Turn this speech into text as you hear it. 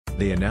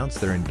They announced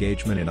their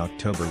engagement in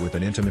October with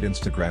an intimate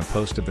Instagram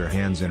post of their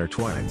hands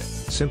intertwined,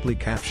 simply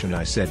captioned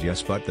 "I said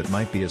yes but that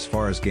might be as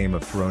far as Game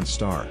of Thrones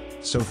star,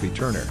 Sophie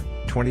Turner,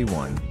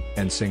 21,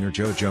 and singer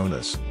Joe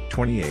Jonas,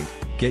 28,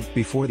 get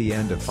before the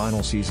end of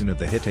final season of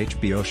the hit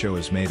HBO show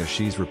is made as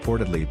she's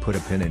reportedly put a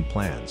pin in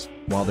plans,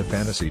 while the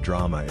fantasy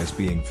drama is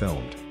being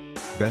filmed.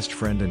 Best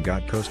friend and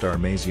GOT co-star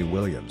Maisie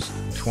Williams,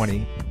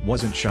 20,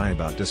 wasn't shy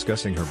about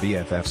discussing her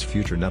BFF's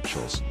future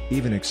nuptials,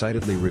 even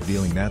excitedly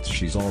revealing that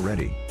she's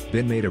already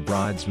been made a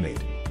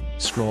bridesmaid.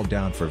 Scroll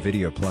down for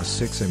video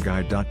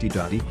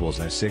 +6mguide.d. equals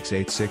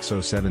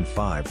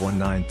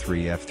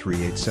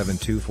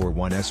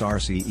S6860751931F387241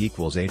 SRC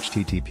equals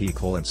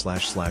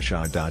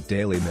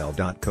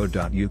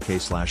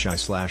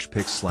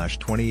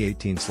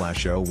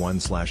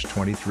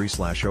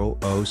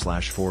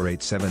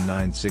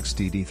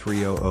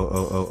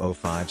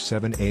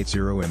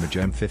image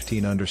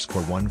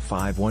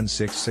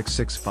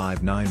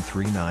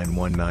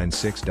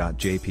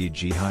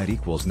M15_15665939196.jpg height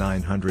equals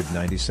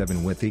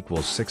 997 width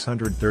equals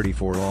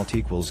 634 alt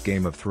equals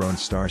Game of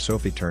Thrones star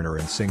Sophie Turner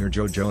and singer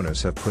Joe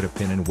Jonas have put a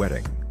pin in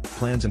wedding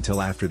plans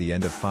until after the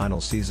end of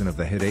final season of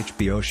the hit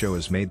HBO show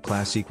is made.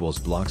 Class equals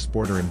block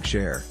sporter and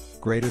share,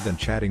 greater than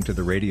chatting to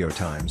the Radio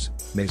Times.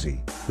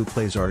 Maisie, who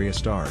plays Arya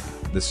Stark,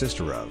 the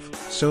sister of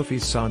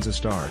Sophie's Sansa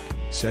Stark,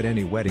 said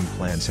any wedding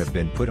plans have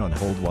been put on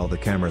hold while the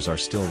cameras are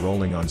still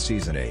rolling on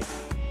season 8.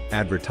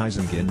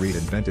 Advertising in read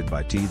invented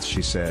by Teeds.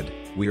 She said,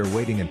 "We are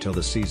waiting until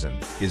the season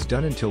is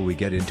done until we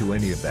get into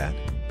any of that,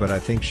 but I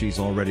think she's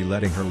already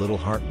letting her little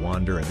heart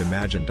wander and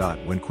imagine."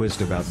 When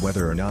quizzed about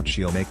whether or not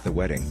she'll make the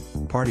wedding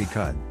party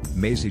cut,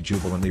 Maisie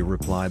jubilantly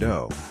replied,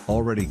 "Oh,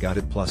 already got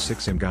it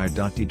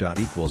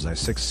 +6mguide.d. equals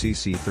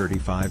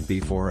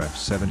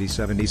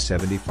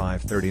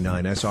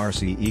I6cc35B4F70707539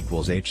 SRC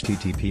equals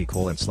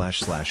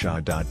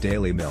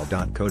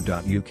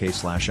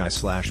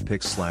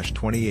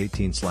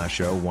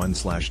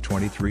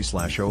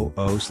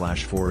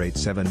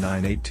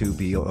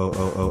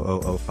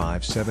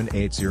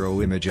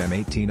image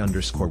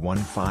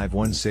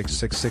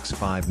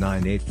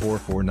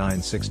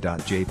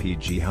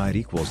M18_1516665984496.jpg height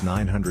equals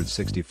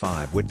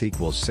 965 width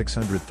equals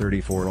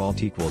 634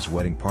 alt equals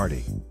wedding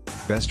party.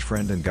 Best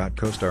friend and GOT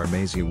co-star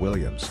Maisie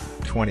Williams,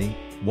 20,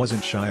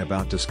 wasn't shy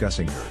about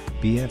discussing her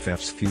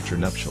BFF's future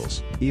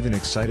nuptials, even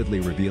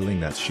excitedly revealing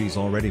that she's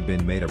already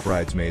been made a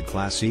bridesmaid.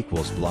 Class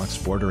equals block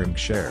sporter and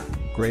share,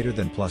 greater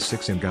than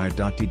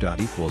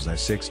 +6mguide.d. equals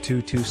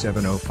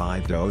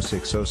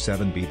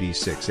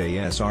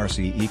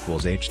I62270520607BB6ASRC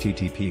equals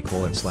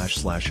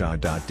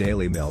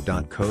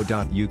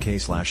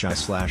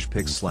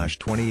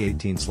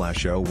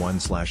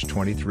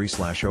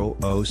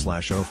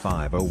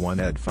http://.dailymail.co.uk/I/pics/2018/001/23/0005001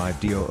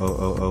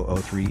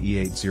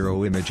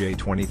 ed5d00003e80 image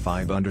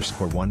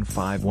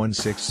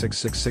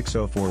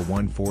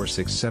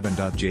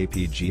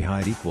A25_1566660414667.jpg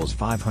height equals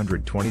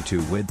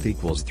 522 width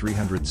equals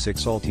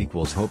 306 alt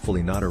equals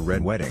hopefully not a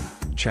red wedding.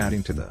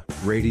 Chatting to the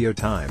Radio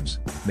Times,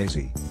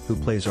 Maisie, who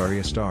plays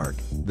Arya Stark,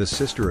 the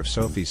sister of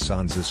Sophie's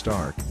Sansa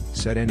Stark,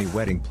 said any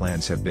wedding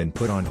plans have been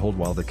put on hold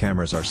while the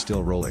cameras are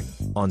still rolling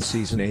on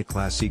season 8.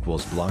 Class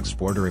equals block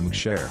sporter and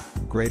share,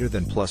 greater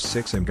than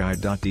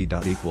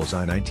 +6mguide.d. equals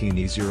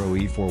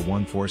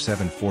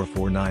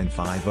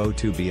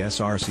I19E0E4147449502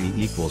 BSRC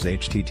equals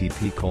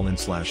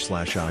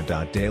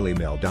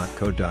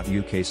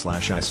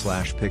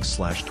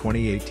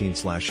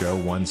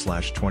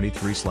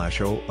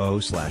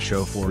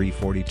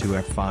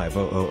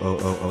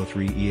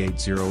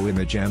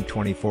image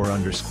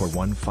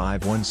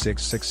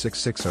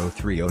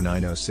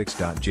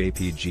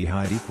M24_15666603906.jpg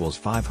height equals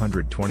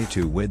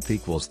 522 width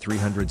equals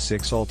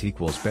 306 alt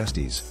equals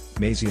besties.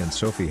 Maisie and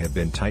Sophie have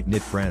been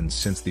tight-knit friends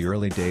since the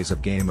early days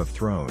of Game of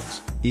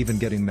Thrones, even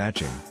getting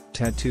matching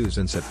tattoos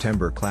in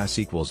September. Class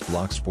equals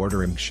block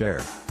sporter and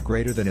share,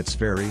 greater than it's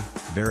very,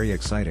 very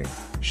exciting,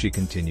 she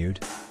continued.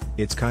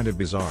 It's kind of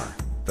bizarre,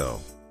 though.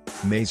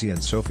 Maisie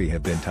and Sophie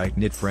have been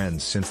tight-knit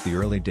friends since the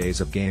early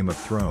days of Game of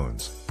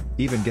Thrones,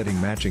 even getting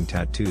matching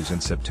tattoos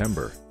in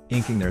September,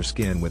 inking their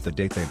skin with the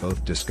date they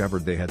both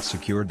discovered they had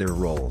secured their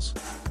roles.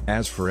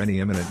 As for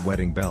any imminent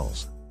wedding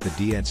bells, the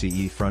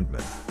DNCE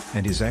frontman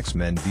and his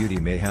X-Men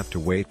beauty may have to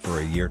wait for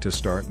a year to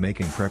start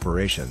making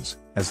preparations,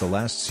 as the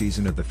last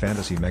season of the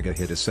fantasy mega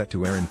hit is set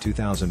to air in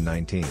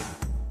 2019.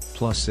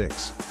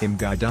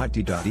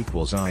 +6mguide.d.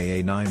 equals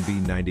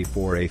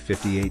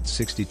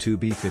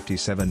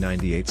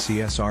IA9B94A5862B5798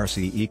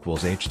 CSRC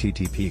equals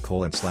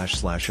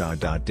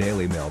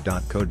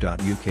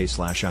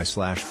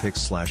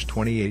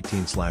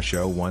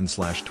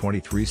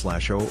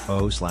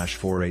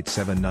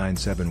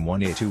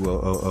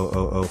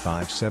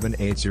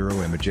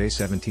image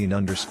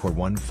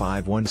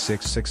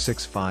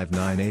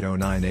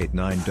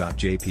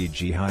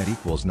A17_15665980989.jpg height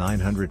equals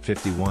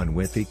 951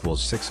 width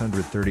equals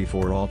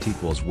 634 alt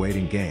equals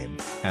waiting game.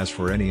 As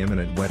for any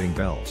imminent wedding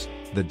bells,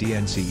 the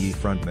DNCE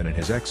frontman and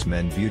his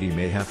X-Men beauty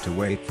may have to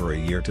wait for a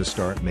year to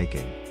start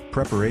making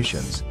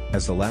preparations,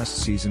 as the last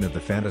season of the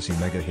fantasy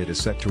mega hit is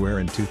set to air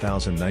in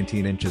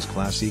 2019. Inches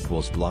class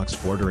equals block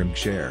sporter and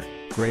share,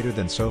 Greater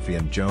than Sophie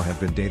and Joe have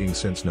been dating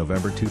since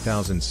November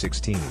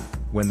 2016,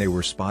 when they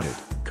were spotted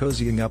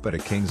cozying up at a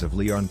Kings of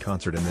Leon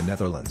concert in the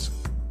Netherlands.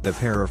 The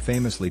pair are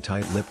famously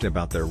tight-lipped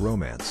about their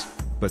romance,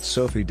 but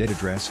Sophie did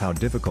address how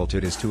difficult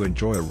it is to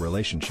enjoy a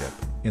relationship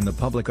in the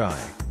public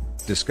eye.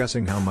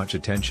 Discussing how much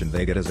attention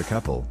they get as a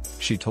couple,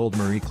 she told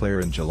Marie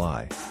Claire in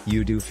July,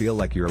 "You do feel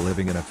like you're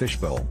living in a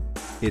fishbowl.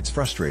 It's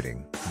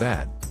frustrating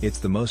that it's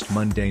the most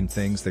mundane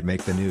things that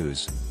make the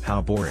news.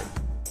 How boring.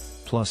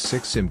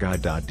 +6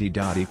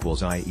 simguide.d.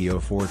 equals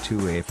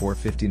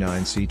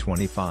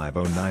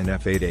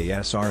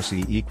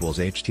IE042A459C2509F8ASRC equals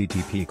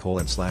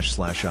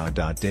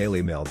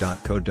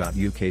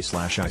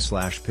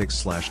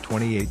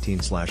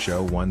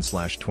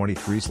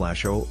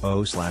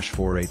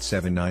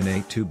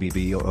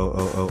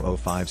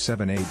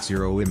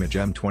image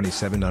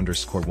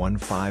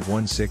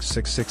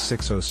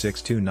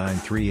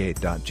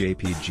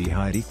M27_1516666062938.jpg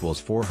height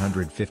equals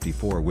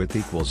 454 width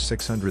equals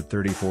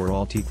 634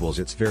 alt equals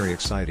it's very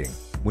exciting.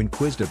 When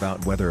quizzed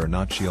about whether or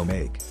not she'll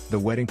make the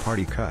wedding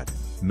party cut,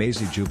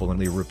 Maisie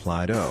jubilantly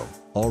replied, "Oh,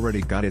 already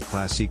got it."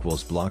 Class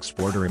equals block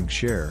sportering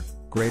share.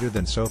 Greater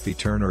than Sophie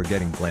Turner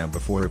getting glam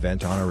before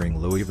event honoring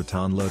Louis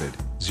Vuitton loaded,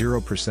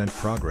 0%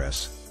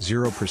 progress,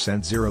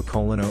 0%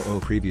 0:00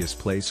 previous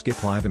play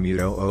skip live mute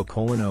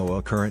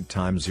 0:00 current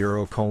time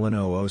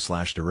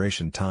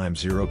 0:00/duration time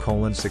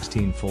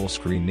 0:16 full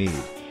screen need,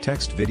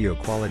 text video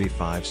quality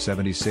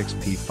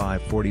 576p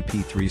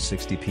 540p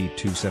 360p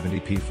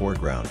 270p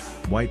foreground,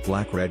 white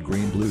black red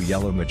green blue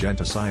yellow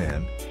magenta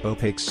cyan,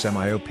 opaque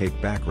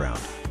semi-opaque background,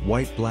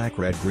 white black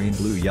red green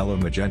blue yellow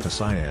magenta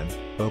cyan,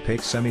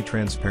 opaque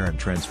semi-transparent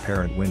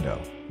transparent window,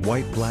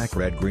 white black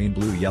red green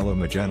blue yellow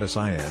magenta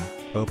cyan,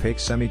 opaque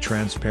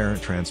semi-transparent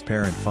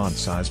transparent font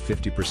size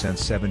 50%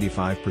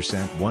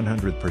 75%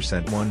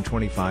 100%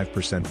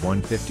 125%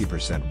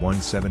 150%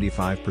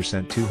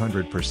 175%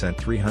 200%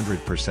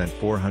 300%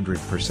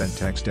 400%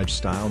 text edge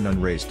style none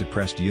raised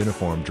depressed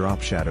uniform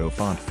drop shadow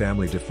font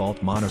family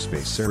default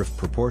monospace serif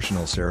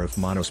proportional serif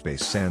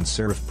monospace sans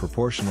serif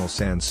proportional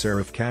sans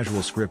serif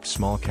casual script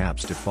small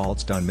caps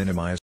defaults done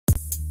minimize